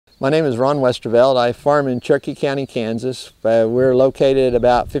My name is Ron Westervelt. I farm in Cherokee County, Kansas. We're located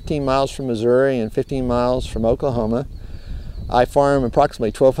about 15 miles from Missouri and 15 miles from Oklahoma. I farm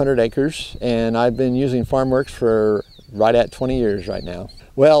approximately 1,200 acres, and I've been using FarmWorks for right at 20 years right now.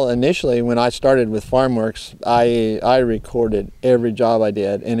 Well, initially when I started with FarmWorks, I recorded every job I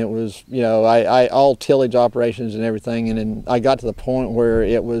did, and it was, all tillage operations and everything, and then I got to the point where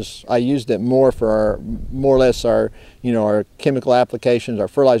I used it more for more or less our chemical applications, our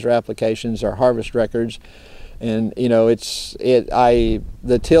fertilizer applications, our harvest records. And the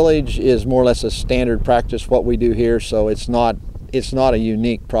tillage is more or less a standard practice what we do here, so it's not a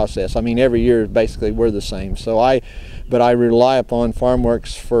unique process. I mean, every year basically we're the same. But I rely upon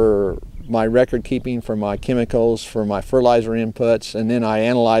FarmWorks for my record keeping, for my chemicals, for my fertilizer inputs, and then I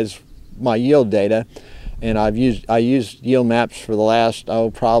analyze my yield data. And I used yield maps for the last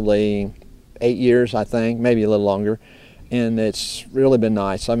probably 8 years, I think, maybe a little longer, and it's really been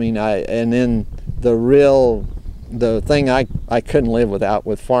nice. I mean, and then the thing I couldn't live without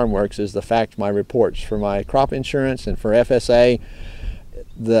with FarmWorks is the fact my reports for my crop insurance and for FSA.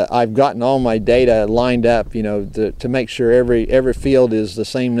 I've gotten all my data lined up, to make sure every field is the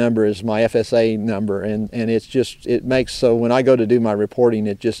same number as my FSA number, and it makes so when I go to do my reporting,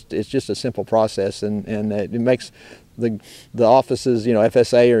 it's just a simple process, and it makes the offices,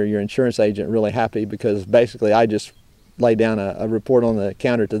 FSA or your insurance agent, really happy, because basically I just lay down a report on the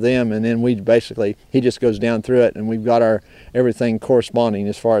counter to them, and then he just goes down through it, and we've got everything corresponding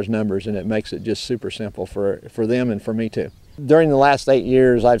as far as numbers, and it makes it just super simple for them and for me too. During the last 8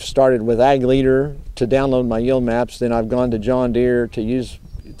 years, I've started with Ag Leader to download my yield maps, then I've gone to John Deere to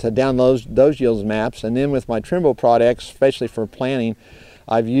download those yield maps, and then with my Trimble products, especially for planting,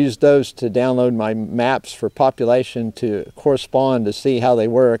 I've used those to download my maps for population to correspond to see how they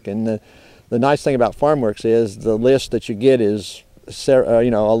work. And the nice thing about FarmWorks is the list that you get is a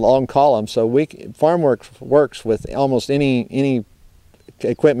long column, so FarmWorks works with almost any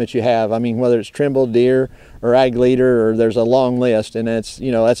equipment you have. I mean, whether it's Trimble, Deere, or Ag Leader, or there's a long list, and that's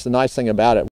the nice thing about it.